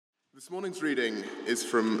This morning's reading is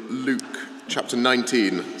from Luke chapter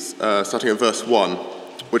 19, starting at verse 1,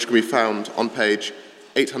 which can be found on page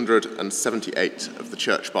 878 of the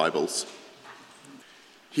Church Bibles.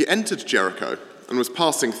 He entered Jericho and was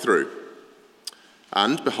passing through.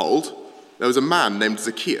 And, behold, there was a man named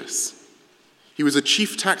Zacchaeus. He was a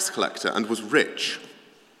chief tax collector and was rich.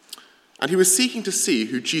 And he was seeking to see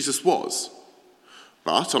who Jesus was.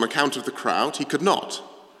 But on account of the crowd, he could not,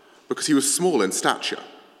 because he was small in stature.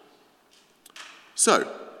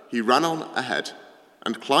 So he ran on ahead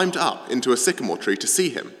and climbed up into a sycamore tree to see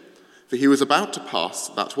him, for he was about to pass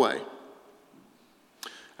that way.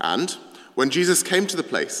 And when Jesus came to the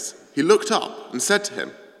place, he looked up and said to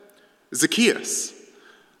him, "Zacchaeus,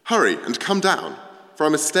 hurry and come down, for I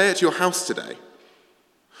must stay at your house today."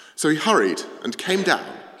 So he hurried and came down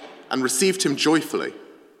and received him joyfully.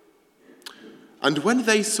 And when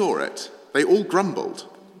they saw it, they all grumbled.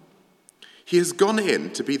 "He has gone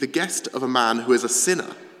in to be the guest of a man who is a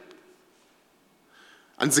sinner."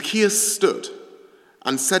 And Zacchaeus stood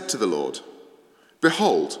and said to the Lord,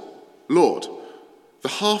 "Behold, Lord, the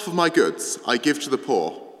half of my goods I give to the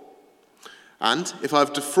poor. And if I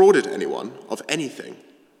have defrauded anyone of anything,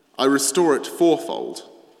 I restore it fourfold."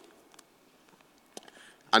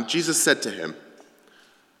 And Jesus said to him,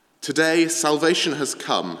 "Today salvation has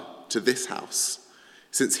come to this house,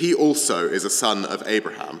 since he also is a son of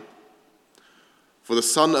Abraham. For the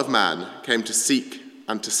Son of Man came to seek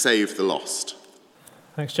and to save the lost."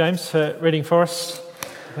 Thanks, James, for reading for us.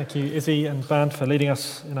 Thank you, Izzy and band, for leading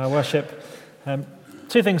us in our worship.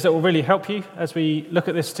 Two things that will really help you as we look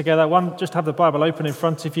at this together. One, just have the Bible open in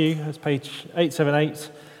front of you. It's page 878,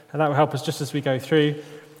 and that will help us just as we go through.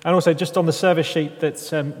 And also, just on the service sheet that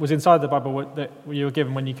was inside the Bible that you were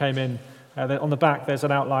given when you came in, on the back there's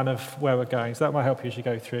an outline of where we're going, so that might help you as you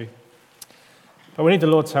go through. But we need the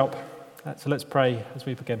Lord's help. So let's pray as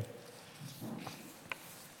we begin.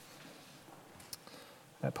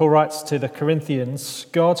 Paul writes to the Corinthians,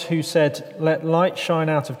 "God, who said, 'Let light shine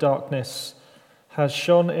out of darkness,' has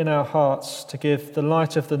shone in our hearts to give the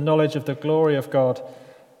light of the knowledge of the glory of God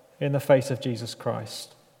in the face of Jesus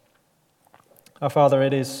Christ." Our Father,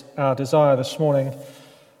 it is our desire this morning,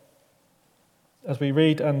 as we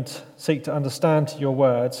read and seek to understand your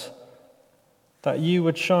words, that you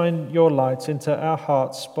would shine your light into our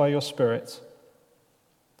hearts by your Spirit,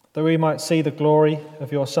 that we might see the glory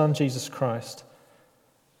of your Son, Jesus Christ,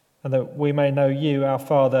 and that we may know you, our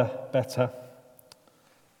Father, better.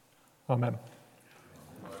 Amen.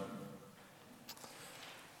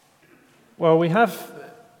 Well, we have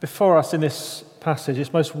before us in this passage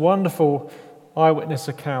this most wonderful eyewitness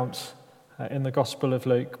account in the Gospel of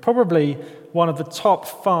Luke, probably one of the top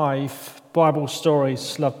 5 Bible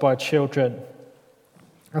stories loved by children.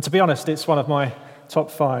 And to be honest, it's one of my top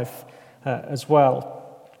 5 as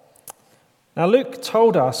well. Now, Luke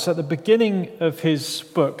told us at the beginning of his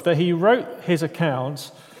book that he wrote his account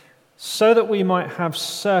so that we might have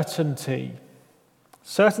certainty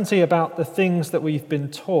about the things that we've been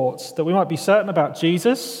taught, that we might be certain about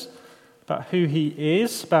Jesus, about who he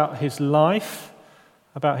is, about his life,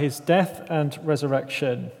 about his death and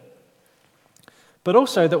resurrection, but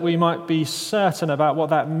also that we might be certain about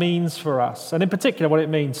what that means for us, and in particular what it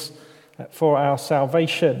means for our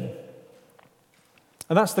salvation.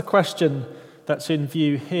 And that's the question that's in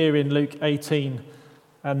view here in Luke 18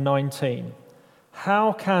 and 19.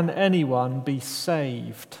 How can anyone be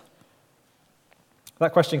saved?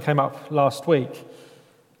 That question came up last week.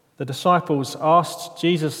 The disciples asked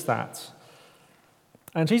Jesus that.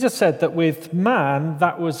 And Jesus said that with man,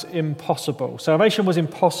 that was impossible. Salvation was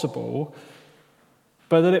impossible,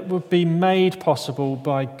 but that it would be made possible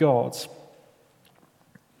by God.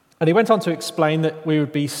 And he went on to explain that we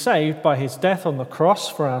would be saved by his death on the cross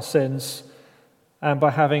for our sins and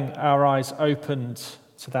by having our eyes opened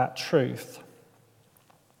to that truth.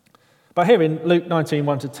 But here in Luke 19,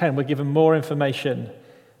 1-10, we're given more information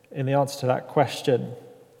in the answer to that question.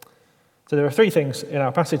 So there are 3 things in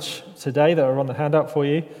our passage today that are on the handout for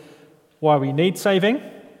you: why we need saving,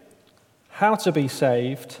 how to be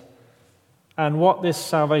saved, and what this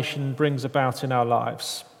salvation brings about in our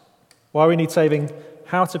lives. Why we need saving,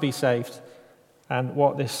 how to be saved, and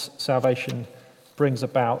what this salvation brings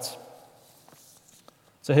about.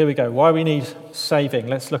 So here we go. Why we need saving.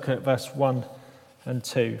 Let's look at verse 1 and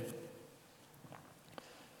 2.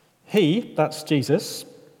 He, that's Jesus,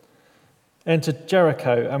 entered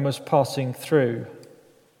Jericho and was passing through.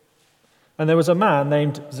 And there was a man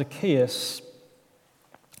named Zacchaeus.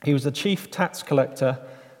 He was the chief tax collector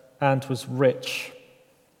and was rich.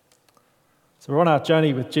 So we're on our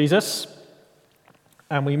journey with Jesus,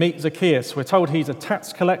 and we meet Zacchaeus. We're told he's a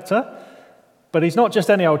tax collector, But he's not just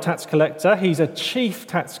any old tax collector, he's a chief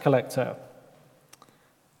tax collector.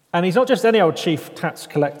 And he's not just any old chief tax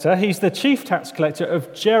collector, he's the chief tax collector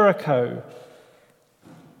of Jericho.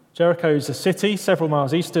 Jericho is a city several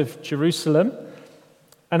miles east of Jerusalem,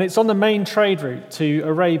 and it's on the main trade route to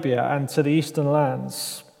Arabia and to the eastern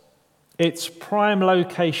lands. It's prime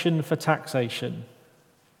location for taxation.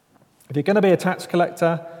 If you're going to be a tax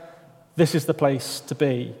collector, this is the place to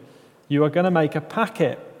be. You are going to make a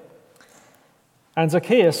packet. And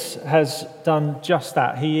Zacchaeus has done just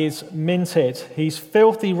that. He is minted. He's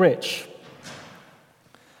filthy rich.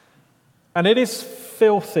 And it is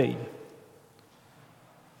filthy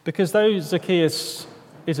because though Zacchaeus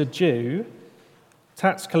is a Jew,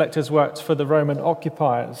 tax collectors worked for the Roman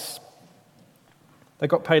occupiers. They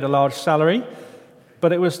got paid a large salary,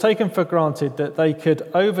 but it was taken for granted that they could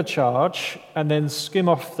overcharge and then skim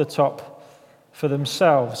off the top for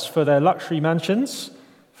themselves, for their luxury mansions,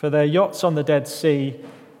 for their yachts on the Dead Sea,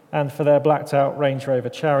 and for their blacked-out Range Rover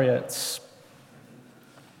chariots.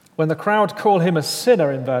 When the crowd call him a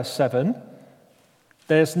sinner in verse 7,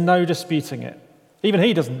 there's no disputing it. Even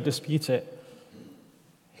he doesn't dispute it.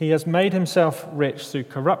 He has made himself rich through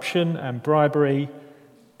corruption and bribery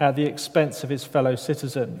at the expense of his fellow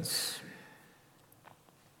citizens.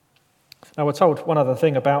 Now, we're told one other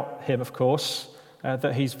thing about him, of course,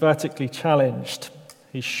 that he's vertically challenged.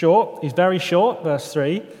 He's short, he's very short, verse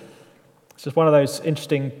 3. It's just one of those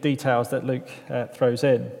interesting details that Luke throws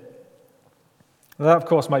in. Now, that, of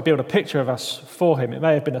course, might build a picture of us for him. It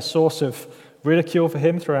may have been a source of ridicule for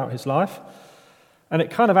him throughout his life. And it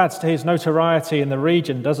kind of adds to his notoriety in the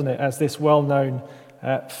region, doesn't it, as this well-known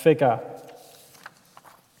figure.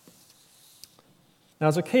 Now,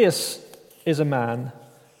 Zacchaeus is a man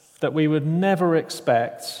that we would never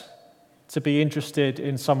expect to be interested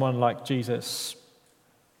in someone like Jesus.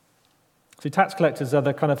 See, tax collectors are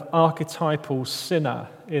the kind of archetypal sinner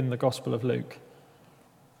in the Gospel of Luke.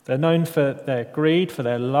 They're known for their greed, for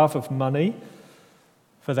their love of money,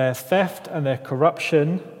 for their theft and their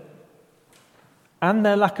corruption, and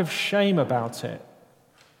their lack of shame about it.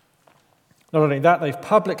 Not only that, they've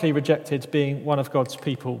publicly rejected being one of God's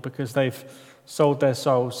people because they've sold their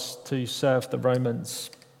souls to serve the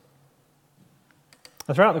Romans.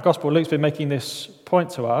 And throughout the Gospel, Luke's been making this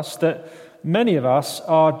point to us that many of us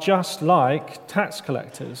are just like tax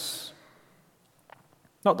collectors.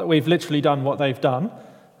 Not that we've literally done what they've done.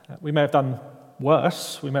 We may have done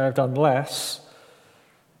worse, we may have done less.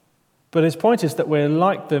 But his point is that we're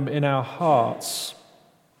like them in our hearts.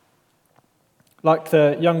 Like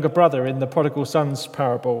the younger brother in the prodigal son's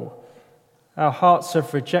parable, our hearts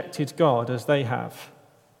have rejected God as they have.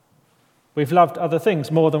 We've loved other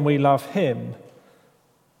things more than we love him.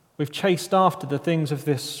 We've chased after the things of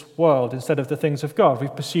this world instead of the things of God.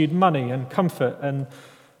 We've pursued money and comfort and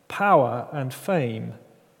power and fame.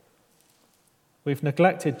 We've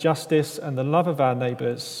neglected justice and the love of our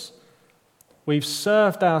neighbours. We've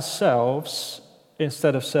served ourselves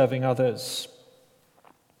instead of serving others.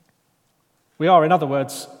 We are, in other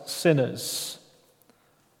words, sinners.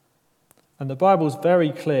 And the Bible's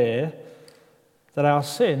very clear that our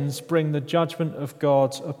sins bring the judgment of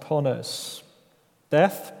God upon us.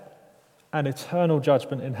 Death and eternal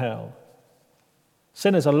judgment in hell.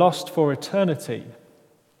 Sinners are lost for eternity.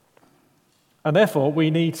 And therefore,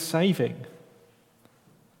 we need saving.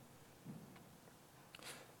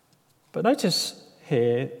 But notice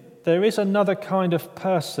here, there is another kind of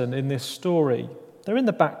person in this story. They're in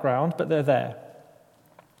the background, but they're there.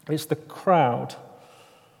 It's the crowd.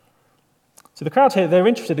 So the crowd here, they're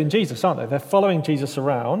interested in Jesus, aren't they? They're following Jesus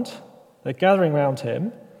around. They're gathering around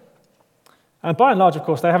him. And by and large, of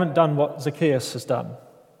course, they haven't done what Zacchaeus has done.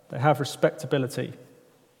 They have respectability.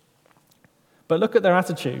 But look at their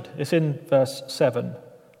attitude. It's in verse 7.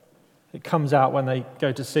 It comes out when they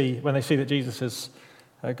see that Jesus has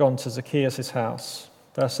gone to Zacchaeus' house.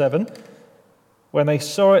 Verse 7, when they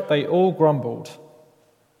saw it, they all grumbled.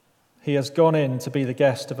 He has gone in to be the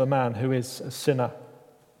guest of a man who is a sinner.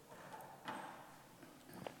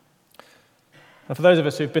 And for those of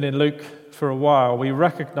us who've been in Luke for a while, we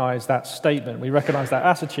recognize that statement. We recognize that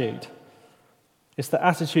attitude. It's the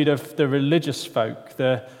attitude of the religious folk,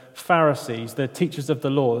 the Pharisees, the teachers of the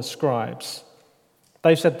law, the scribes.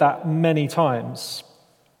 They've said that many times.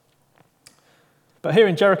 But here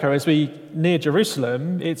in Jericho, as we near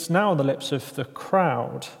Jerusalem, it's now on the lips of the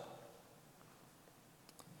crowd.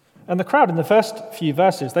 And the crowd in the first few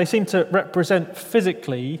verses, they seem to represent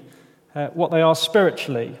physically what they are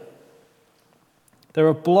spiritually. They're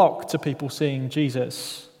a block to people seeing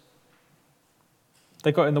Jesus.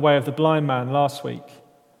 They got in the way of the blind man last week,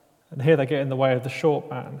 and here they get in the way of the short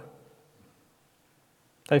man.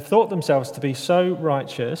 They've thought themselves to be so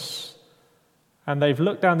righteous, and they've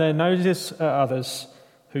looked down their noses at others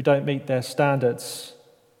who don't meet their standards,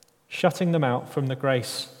 shutting them out from the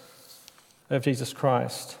grace of Jesus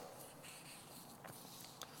Christ.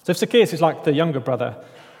 So if Zacchaeus is like the younger brother,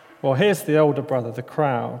 well, here's the older brother, the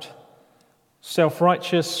crowd.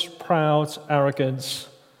 Self-righteous, proud, arrogant.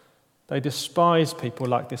 They despise people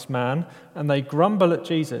like this man, and they grumble at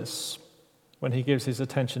Jesus when he gives his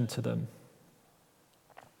attention to them.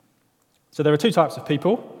 So there are two types of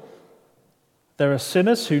people. There are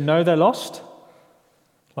sinners who know they're lost,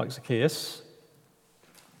 like Zacchaeus,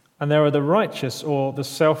 and there are the righteous, or the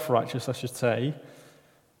self-righteous, I should say,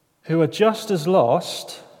 who are just as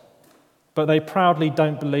lost, but they proudly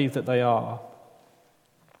don't believe that they are.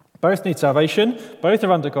 Both need salvation, both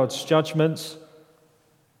are under God's judgment,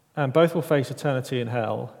 and both will face eternity in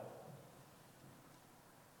hell.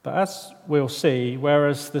 But as we'll see,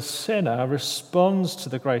 whereas the sinner responds to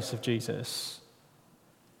the grace of Jesus,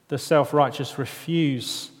 the self-righteous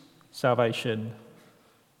refuse salvation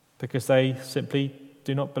because they simply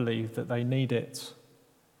do not believe that they need it.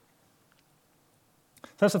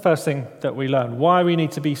 That's the first thing that we learn. Why we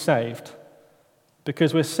need to be saved.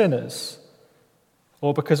 Because we're sinners,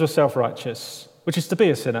 or because we're self-righteous, which is to be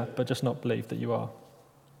a sinner, but just not believe that you are.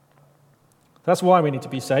 That's why we need to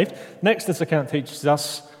be saved. Next, this account teaches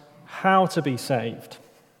us how to be saved.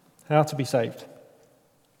 How to be saved.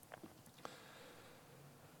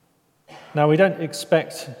 Now, we don't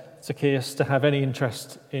expect Zacchaeus to have any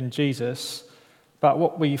interest in Jesus, but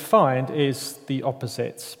what we find is the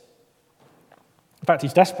opposite. In fact,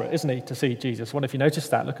 he's desperate, isn't he, to see Jesus? I wonder if you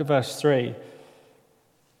noticed that. Look at verse 3.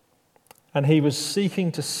 And he was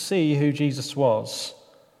seeking to see who Jesus was,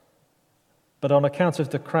 but on account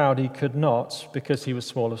of the crowd he could not, because he was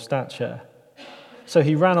small of stature. So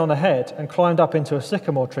he ran on ahead and climbed up into a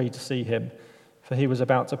sycamore tree to see him, for he was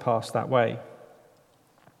about to pass that way.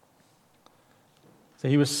 So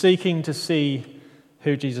he was seeking to see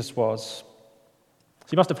who Jesus was. So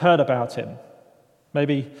he must have heard about him.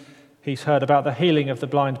 Maybe he's heard about the healing of the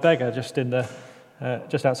blind beggar just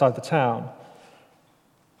outside the town.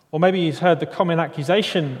 Or maybe he's heard the common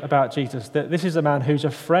accusation about Jesus, that this is a man who's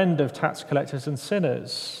a friend of tax collectors and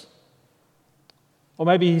sinners. Or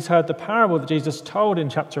maybe he's heard the parable that Jesus told in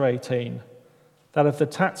chapter 18, that of the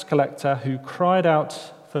tax collector who cried out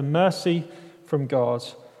for mercy from God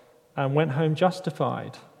and went home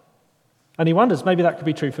justified. And he wonders, maybe that could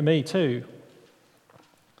be true for me too.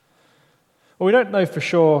 Well, we don't know for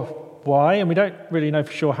sure why, and we don't really know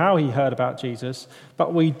for sure how he heard about Jesus,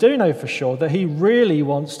 but we do know for sure that he really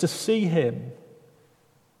wants to see him.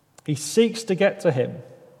 He seeks to get to him,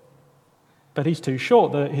 but he's too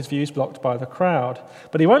short, his view is blocked by the crowd.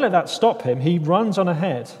 But he won't let that stop him, he runs on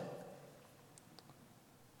ahead.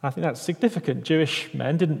 I think that's significant. Jewish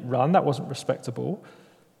men didn't run, that wasn't respectable.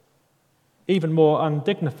 Even more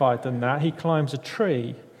undignified than that, he climbs a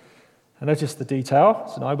tree. And notice the detail,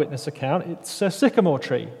 it's an eyewitness account, it's a sycamore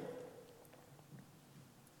tree.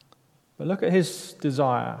 But look at his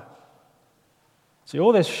desire. See,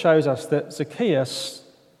 all this shows us that Zacchaeus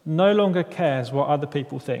no longer cares what other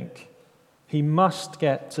people think. He must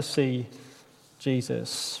get to see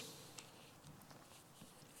Jesus.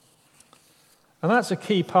 And that's a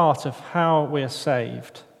key part of how we're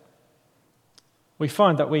saved. We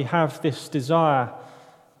find that we have this desire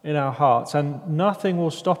in our hearts, and nothing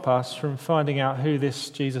will stop us from finding out who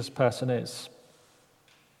this Jesus person is.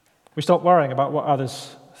 We stop worrying about what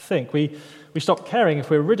others think. We stop caring if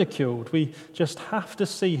we're ridiculed. We just have to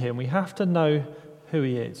see him. We have to know who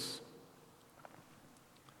he is.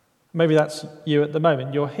 Maybe that's you at the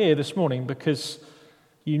moment. You're here this morning because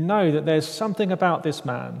you know that there's something about this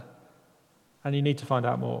man and you need to find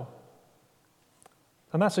out more.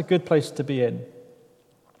 And that's a good place to be in.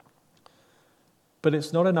 But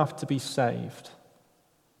it's not enough to be saved.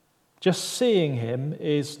 Just seeing him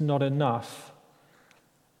is not enough.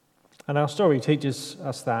 And our story teaches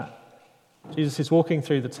us that. Jesus is walking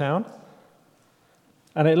through the town,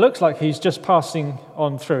 and it looks like he's just passing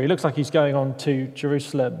on through. He looks like he's going on to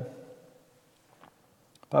Jerusalem.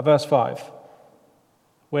 But verse 5,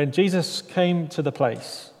 when Jesus came to the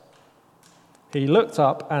place, he looked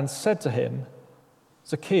up and said to him,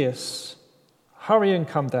 Zacchaeus, hurry and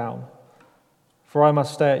come down, for I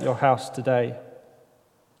must stay at your house today.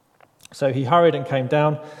 So he hurried and came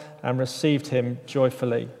down and received him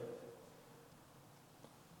joyfully.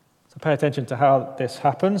 So pay attention to how this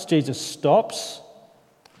happens. Jesus stops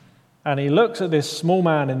and he looks at this small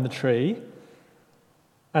man in the tree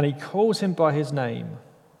and he calls him by his name.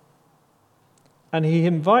 And he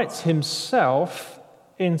invites himself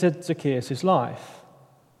into Zacchaeus' life.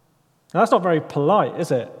 Now, that's not very polite,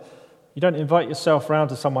 is it? You don't invite yourself round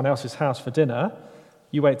to someone else's house for dinner.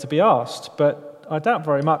 You wait to be asked. But I doubt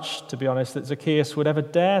very much, to be honest, that Zacchaeus would ever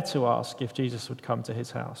dare to ask if Jesus would come to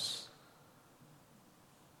his house.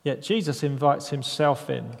 Yet Jesus invites himself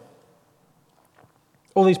in.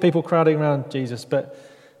 All these people crowding around Jesus, but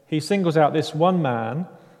he singles out this one man,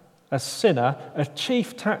 a sinner, a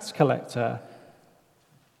chief tax collector,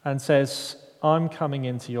 and says, I'm coming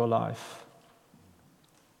into your life.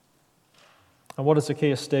 And what does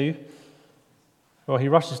Zacchaeus do? Well, he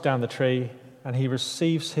rushes down the tree and he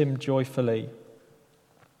receives him joyfully.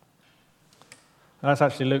 And that's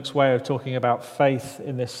actually Luke's way of talking about faith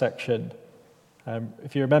in this section.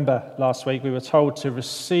 If you remember last week, we were told to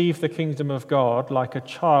receive the kingdom of God like a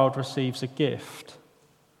child receives a gift.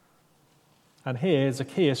 And here,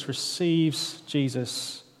 Zacchaeus receives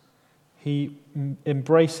Jesus. He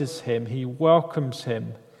embraces him. He welcomes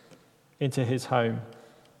him into his home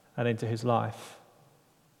and into his life.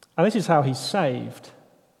 And this is how he's saved.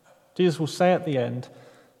 Jesus will say at the end,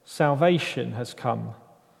 salvation has come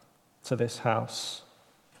to this house.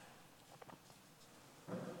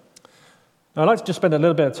 Now, I'd like to just spend a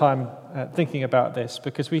little bit of time thinking about this,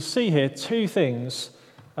 because we see here two things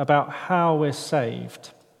about how we're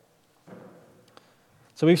saved.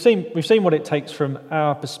 So we've seen what it takes from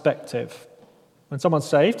our perspective. When someone's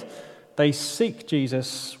saved, they seek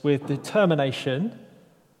Jesus with determination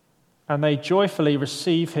and they joyfully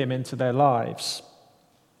receive him into their lives.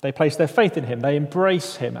 They place their faith in him, they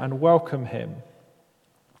embrace him and welcome him.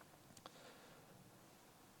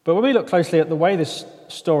 But when we look closely at the way this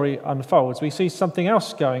story unfolds, we see something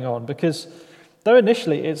else going on, because though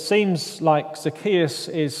initially it seems like Zacchaeus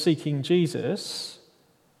is seeking Jesus,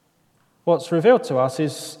 what's revealed to us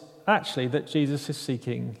is actually that Jesus is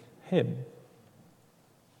seeking him.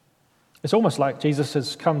 It's almost like Jesus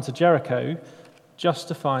has come to Jericho just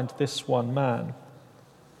to find this one man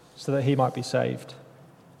so that he might be saved.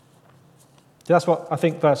 That's what I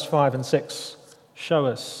think verse 5 and 6 show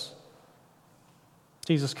us.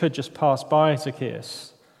 Jesus could just pass by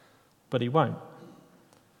Zacchaeus, but he won't.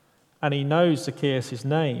 And he knows Zacchaeus'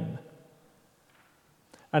 name.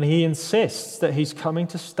 And he insists that he's coming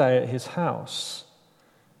to stay at his house.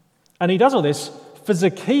 And he does all this for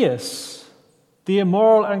Zacchaeus, the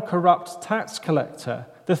immoral and corrupt tax collector,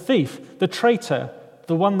 the thief, the traitor,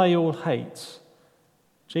 the one they all hate.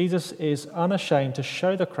 Jesus is unashamed to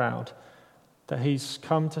show the crowd that he's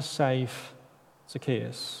come to save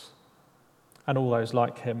Zacchaeus and all those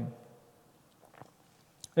like him.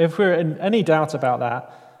 If we're in any doubt about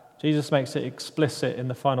that, Jesus makes it explicit in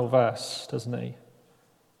the final verse, doesn't he?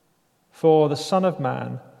 For the Son of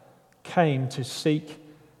Man came to seek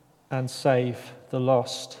and save the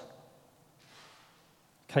lost.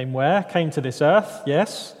 Came where? Came to this earth,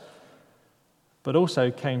 yes, but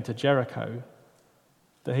also came to Jericho,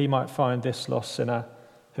 that he might find this lost sinner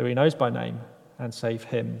who he knows by name and save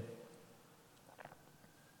him.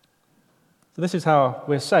 So this is how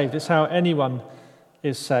we're saved. It's how anyone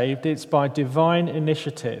is saved. It's by divine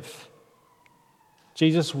initiative.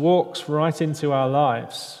 Jesus walks right into our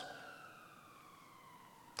lives.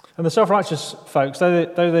 And the self-righteous folks, though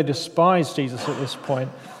they despise Jesus at this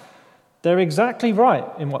point, they're exactly right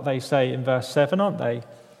in what they say in verse 7, aren't they?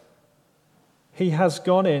 He has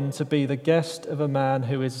gone in to be the guest of a man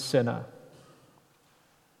who is a sinner.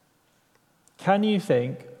 Can you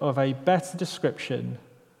think of a better description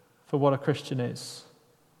for what a Christian is?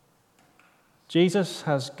 Jesus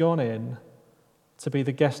has gone in to be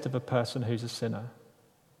the guest of a person who's a sinner.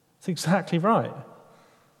 It's exactly right.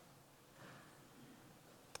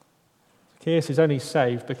 Zacchaeus is only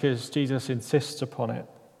saved because Jesus insists upon it.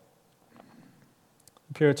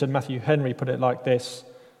 Puritan Matthew Henry put it like this: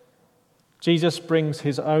 Jesus brings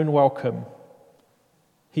his own welcome.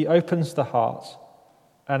 He opens the heart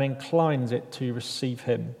and inclines it to receive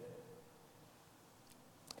him.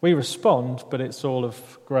 We respond, but it's all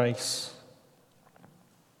of grace.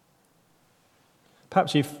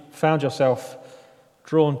 Perhaps you've found yourself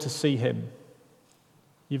drawn to see him.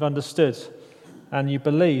 You've understood and you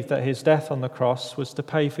believe that his death on the cross was to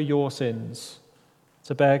pay for your sins,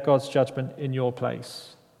 to bear God's judgment in your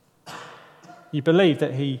place. You believe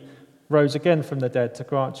that he rose again from the dead to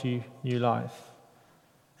grant you new life.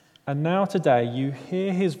 And now today you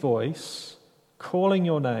hear his voice calling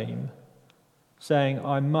your name, saying,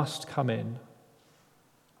 I must come in.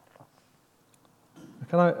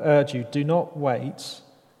 Can I urge you, do not wait.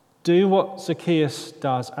 Do what Zacchaeus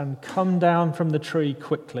does and come down from the tree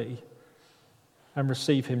quickly and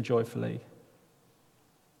receive him joyfully.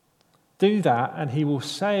 Do that, and he will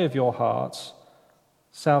say of your hearts,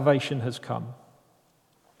 salvation has come.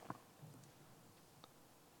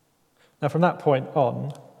 Now, from that point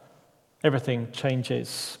on, everything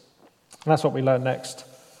changes. And that's what we learn next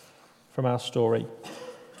from our story.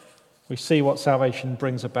 We see what salvation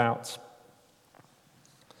brings about.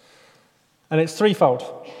 And it's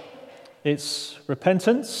threefold. It's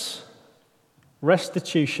repentance,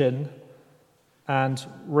 restitution, and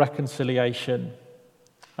reconciliation.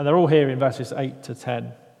 And they're all here in verses 8 to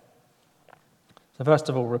 10. So first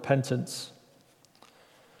of all, repentance.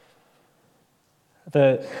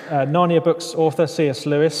 The Narnia books author, C.S.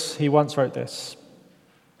 Lewis, he once wrote this: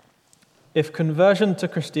 "If conversion to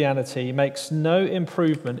Christianity makes no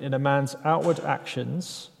improvement in a man's outward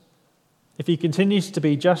actions, if he continues to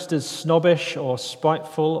be just as snobbish or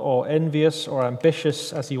spiteful or envious or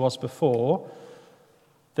ambitious as he was before,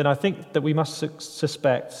 then I think that we must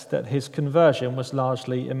suspect that his conversion was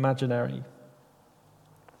largely imaginary."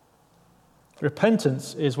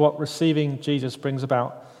 Repentance is what receiving Jesus brings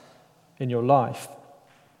about in your life.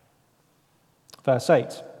 Verse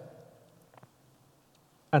 8.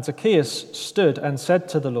 "And Zacchaeus stood and said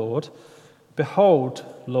to the Lord, 'Behold,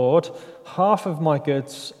 Lord, half of my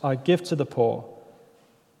goods I give to the poor,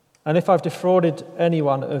 and if I've defrauded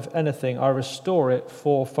anyone of anything, I restore it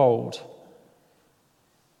fourfold.'"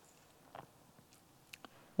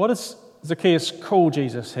 What does Zacchaeus call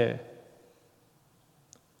Jesus here?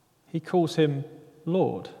 He calls him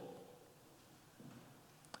Lord.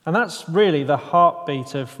 And that's really the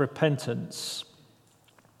heartbeat of repentance.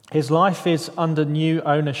 His life is under new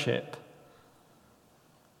ownership.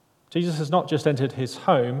 Jesus has not just entered his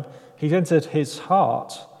home, he's entered his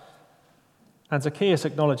heart. And Zacchaeus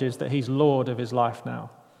acknowledges that he's Lord of his life now.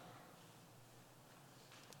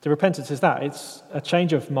 The repentance is that. It's a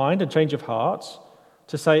change of mind, a change of heart,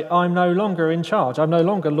 to say, I'm no longer in charge. I'm no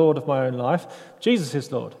longer Lord of my own life. Jesus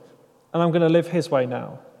is Lord. And I'm going to live his way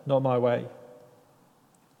now, not my way.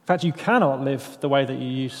 In fact, you cannot live the way that you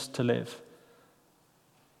used to live.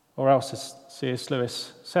 Or else, as C.S.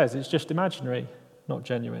 Lewis says, it's just imaginary, not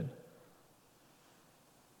genuine.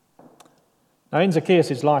 Now, in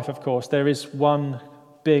Zacchaeus' life, of course, there is one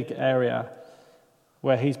big area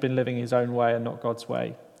where he's been living his own way and not God's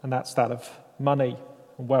way, and that's that of money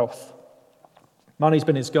and wealth. Money's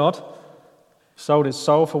been his God, sold his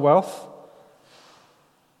soul for wealth,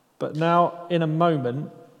 but now, in a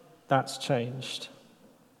moment, that's changed.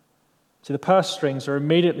 See, the purse strings are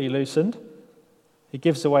immediately loosened. He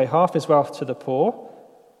gives away half his wealth to the poor.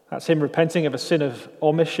 That's him repenting of a sin of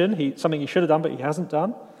omission, something he should have done, but he hasn't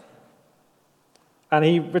done. And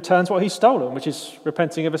he returns what he's stolen, which is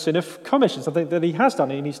repenting of a sin of commission, something that he has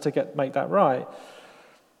done and he needs to make that right.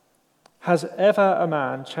 Has ever a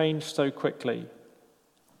man changed so quickly?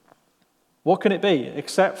 What can it be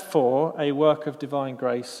except for a work of divine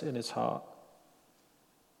grace in his heart?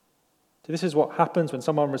 So this is what happens when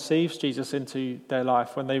someone receives Jesus into their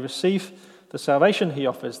life. When they receive the salvation he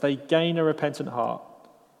offers, they gain a repentant heart.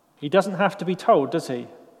 He doesn't have to be told, does he,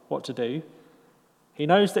 what to do? He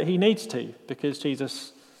knows that he needs to because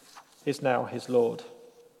Jesus is now his Lord.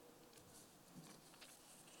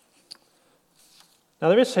 Now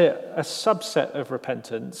there is here a subset of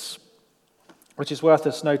repentance which is worth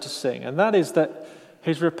us noticing, and that is that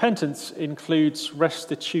his repentance includes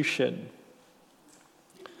restitution.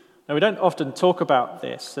 Now we don't often talk about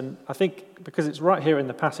this, and I think because it's right here in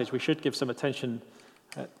the passage, we should give some attention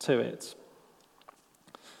to it.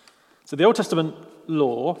 So the Old Testament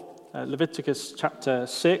law, Leviticus chapter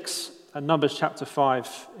 6 and Numbers chapter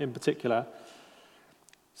 5 in particular,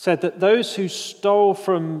 said that those who stole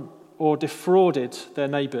from or defrauded their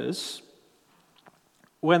neighbours,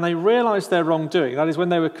 when they realised their wrongdoing, that is when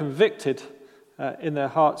they were convicted in their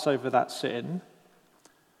hearts over that sin,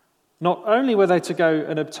 not only were they to go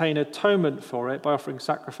and obtain atonement for it by offering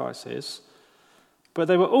sacrifices, but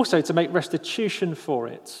they were also to make restitution for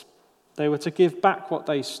it. They were to give back what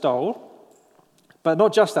they stole, but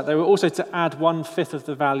not just that, they were also to add 1/5 of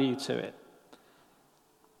the value to it.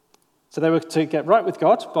 So they were to get right with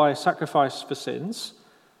God by sacrifice for sins,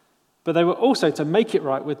 but they were also to make it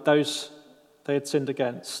right with those they had sinned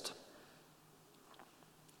against.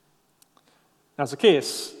 Now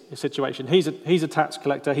Zacchaeus' situation, he's a tax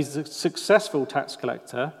collector, he's a successful tax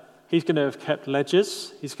collector. He's going to have kept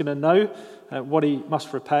ledgers, he's going to know what he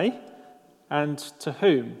must repay and to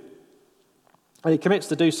whom. And he commits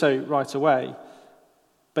to do so right away.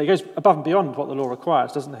 But he goes above and beyond what the law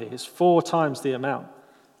requires, doesn't he? It's 4 times the amount.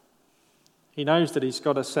 He knows that he's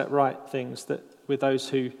got to set right things with those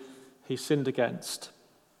who he sinned against.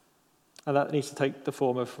 And that needs to take the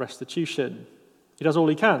form of restitution. He does all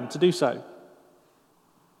he can to do so.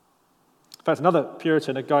 In fact, another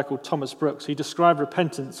Puritan, a guy called Thomas Brooks, he described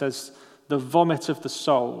repentance as the vomit of the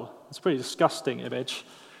soul. It's a pretty disgusting image.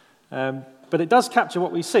 But it does capture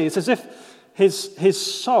what we see. It's as if his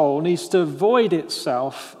soul needs to void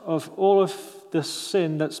itself of all of the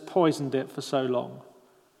sin that's poisoned it for so long.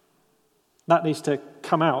 That needs to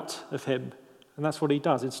come out of him, and that's what he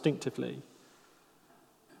does instinctively.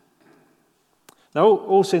 Now,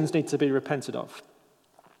 all sins need to be repented of.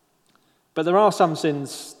 But there are some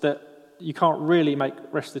sins that you can't really make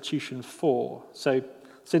restitution for. So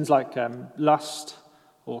sins like lust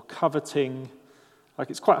or coveting,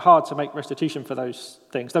 it's quite hard to make restitution for those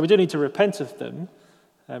things. Though we do need to repent of them,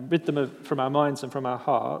 rid them from our minds and from our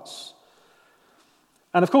hearts.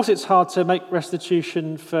 And of course it's hard to make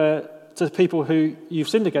restitution to people who you've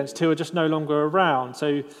sinned against who are just no longer around.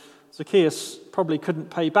 So Zacchaeus probably couldn't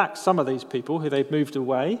pay back some of these people who they've moved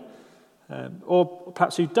away, or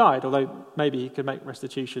perhaps who died, although maybe he could make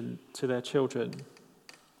restitution to their children.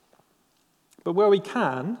 But where we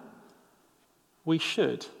can, we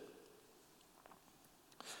should.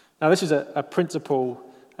 Now, this is a principle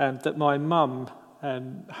that my mum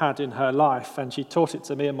had in her life, and she taught it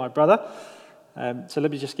to me and my brother. So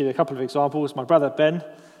let me just give you a couple of examples. My brother, Ben,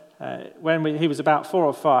 when he was about 4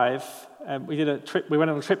 or 5, we went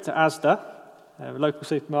on a trip to Asda, a local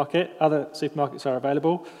supermarket. Other supermarkets are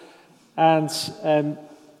available. And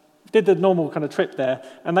did the normal kind of trip there.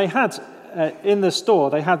 And they had, in the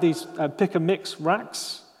store, they had these pick and mix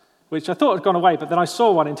racks, which I thought had gone away, but then I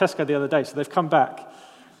saw one in Tesco the other day, so they've come back.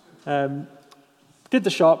 Did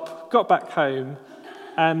the shop, got back home,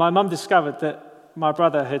 and my mum discovered that my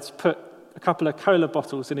brother had put a couple of cola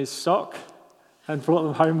bottles in his sock and brought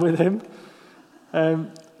them home with him.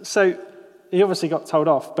 So he obviously got told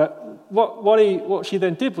off, but what she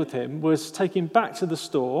then did with him was take him back to the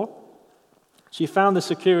store. She found the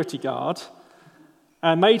security guard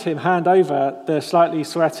and made him hand over the slightly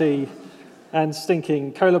sweaty and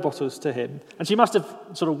stinking cola bottles to him. And she must have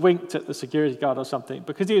sort of winked at the security guard or something,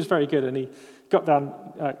 because he was very good, and he got down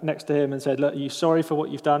next to him and said, "Look, are you sorry for what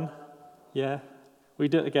you've done?" "Yeah." "Will you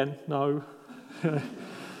do it again?" "No."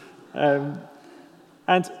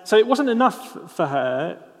 And so it wasn't enough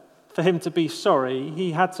for him to be sorry.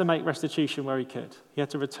 He had to make restitution where he could. He had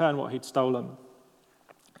to return what he'd stolen.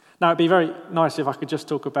 Now, it'd be very nice if I could just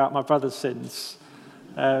talk about my brother's sins.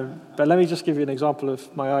 But let me just give you an example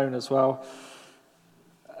of my own as well.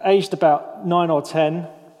 Aged about 9 or 10,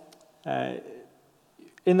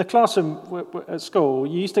 in the classroom at school,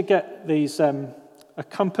 you used to get these a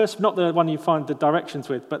compass, not the one you find the directions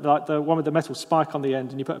with, but like the one with the metal spike on the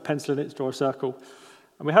end, and you put a pencil in it to draw a circle.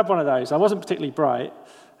 And we had one of those. I wasn't particularly bright,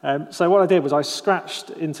 so what I did was I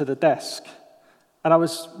scratched into the desk. And I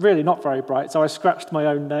was really not very bright, so I scratched my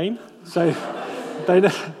own name. So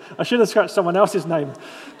I should have scratched someone else's name,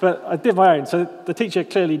 but I did my own. So the teacher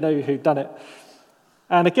clearly knew who'd done it.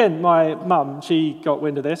 And again, my mum, she got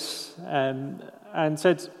wind of this and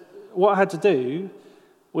said what I had to do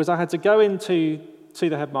was I had to go into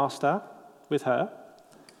the headmaster with her,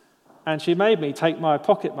 and she made me take my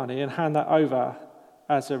pocket money and hand that over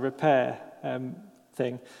as a repair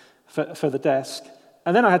thing for the desk.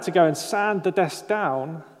 And then I had to go and sand the desk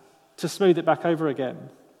down to smooth it back over again.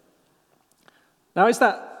 Now, is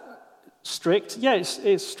that strict? Yeah,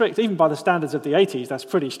 it's strict. Even by the standards of the 80s, that's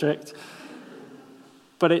pretty strict.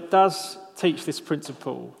 But it does teach this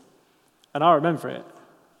principle, and I remember it,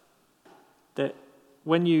 that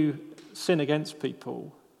when you sin against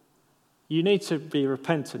people, you need to be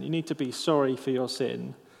repentant. You need to be sorry for your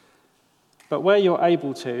sin. But where you're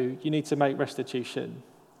able to, you need to make restitution.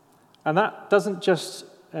 And that doesn't just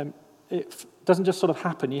sort of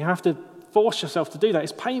happen. You have to force yourself to do that.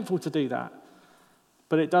 It's painful to do that.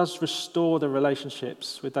 But it does restore the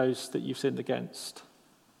relationships with those that you've sinned against.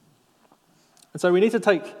 And so we need to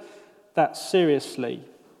take that seriously.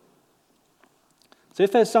 So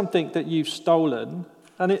if there's something that you've stolen,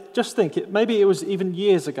 and just think, maybe it was even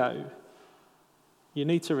years ago, you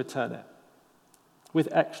need to return it with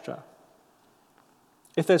extra.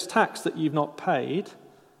 If there's tax that you've not paid,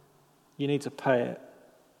 you need to pay it.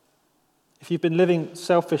 If you've been living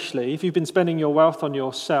selfishly, if you've been spending your wealth on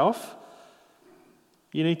yourself,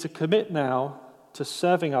 you need to commit now to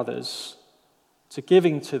serving others, to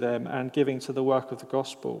giving to them and giving to the work of the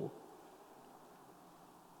gospel.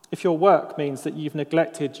 If your work means that you've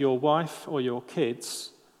neglected your wife or your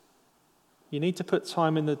kids, you need to put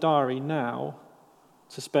time in the diary now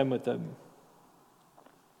to spend with them.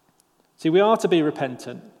 See, we are to be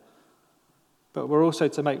repentant, but we're also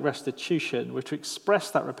to make restitution. We're to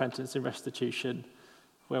express that repentance in restitution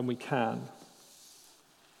when we can.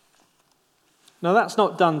 Now, that's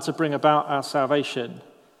not done to bring about our salvation.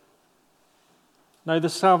 No, the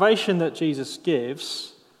salvation that Jesus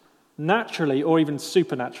gives, naturally or even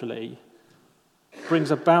supernaturally,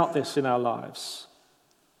 brings about this in our lives.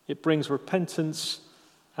 It brings repentance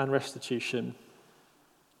and restitution.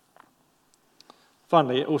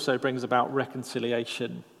 Finally, it also brings about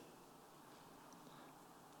reconciliation.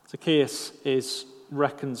 Zacchaeus is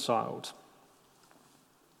reconciled.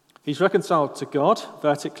 He's reconciled to God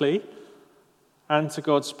vertically and to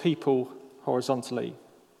God's people horizontally.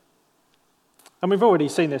 And we've already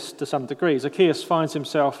seen this to some degree. Zacchaeus finds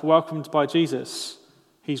himself welcomed by Jesus.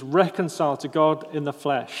 He's reconciled to God in the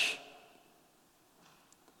flesh.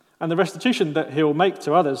 And the restitution that he'll make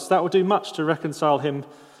to others, that will do much to reconcile him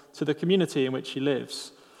to the community in which he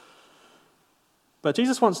lives. But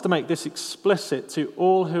Jesus wants to make this explicit to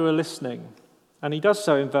all who are listening, and he does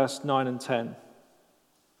so in verse 9 and 10.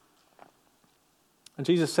 And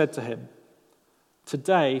Jesus said to him,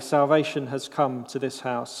 "Today salvation has come to this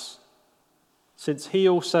house, since he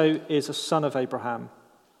also is a son of Abraham.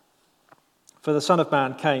 For the Son of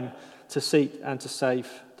Man came to seek and to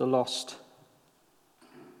save the lost."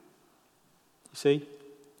 You see,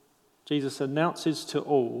 Jesus announces to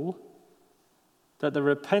all that the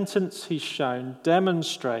repentance he's shown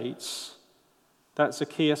demonstrates that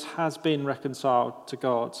Zacchaeus has been reconciled to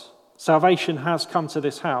God. Salvation has come to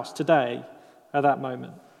this house today, at that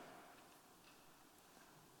moment.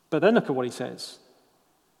 But then look at what he says.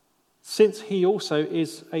 Since he also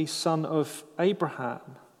is a son of Abraham.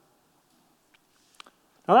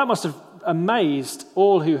 Now that must have amazed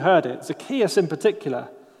all who heard it, Zacchaeus in particular,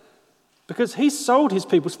 because he sold his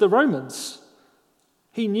people to the Romans.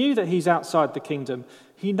 He knew that he's outside the kingdom.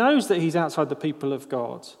 He knows that he's outside the people of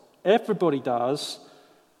God. Everybody does.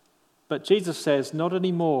 But Jesus says, not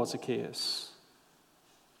anymore, Zacchaeus.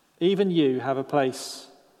 Even you have a place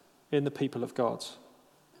in the people of God.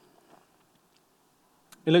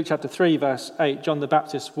 In Luke chapter 3, verse 8, John the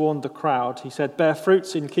Baptist warned the crowd. He said, "Bear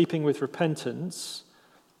fruits in keeping with repentance,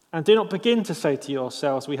 and do not begin to say to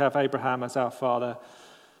yourselves, 'We have Abraham as our father.'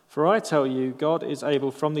 For I tell you, God is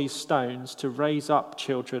able from these stones to raise up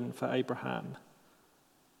children for Abraham."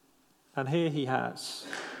 And here he has.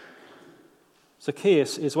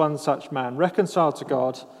 Zacchaeus is one such man, reconciled to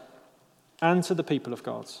God and to the people of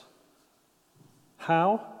God.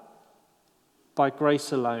 How? By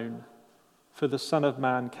grace alone, for the Son of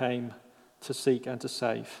Man came to seek and to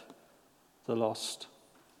save the lost.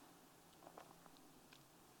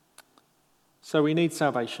 So we need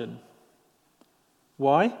salvation.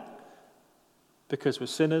 Why? Because we're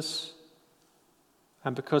sinners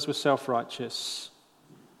and because we're self-righteous.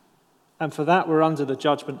 And for that, we're under the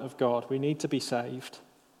judgment of God. We need to be saved.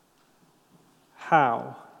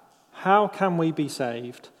 How? How can we be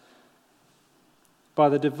saved? By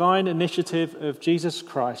the divine initiative of Jesus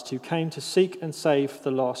Christ, who came to seek and save the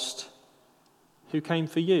lost, who came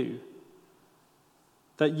for you,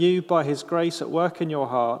 that you, by his grace at work in your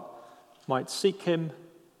heart, might seek him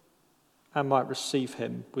and might receive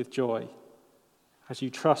him with joy as you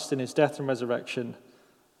trust in his death and resurrection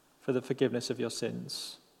for the forgiveness of your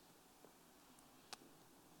sins.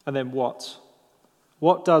 And then what?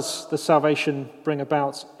 What does the salvation bring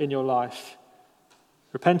about in your life?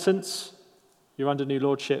 Repentance, you're under new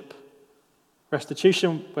lordship,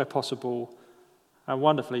 restitution where possible, and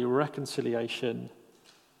wonderfully, reconciliation,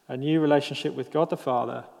 a new relationship with God the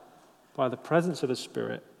Father by the presence of the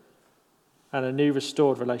Spirit, and a new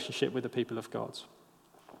restored relationship with the people of God.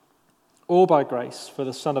 All by grace, for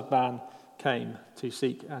the Son of Man came to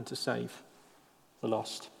seek and to save the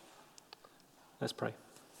lost. Let's pray.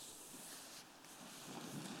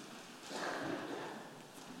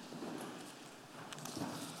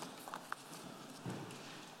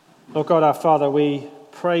 Lord God, our Father, we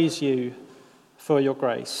praise you for your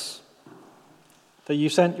grace, that you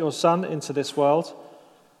sent your Son into this world,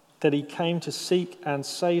 that he came to seek and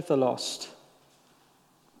save the lost.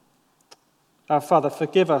 Our Father,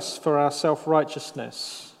 forgive us for our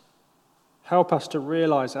self-righteousness. Help us to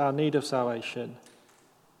realize our need of salvation.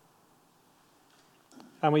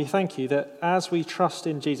 And we thank you that as we trust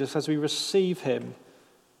in Jesus, as we receive him,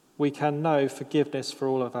 we can know forgiveness for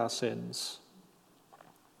all of our sins.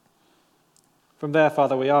 From there,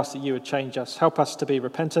 Father, we ask that you would change us. Help us to be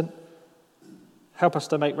repentant. Help us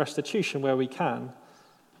to make restitution where we can.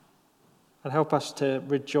 And help us to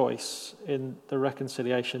rejoice in the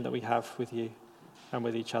reconciliation that we have with you and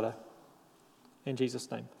with each other. In Jesus'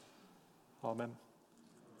 name, amen.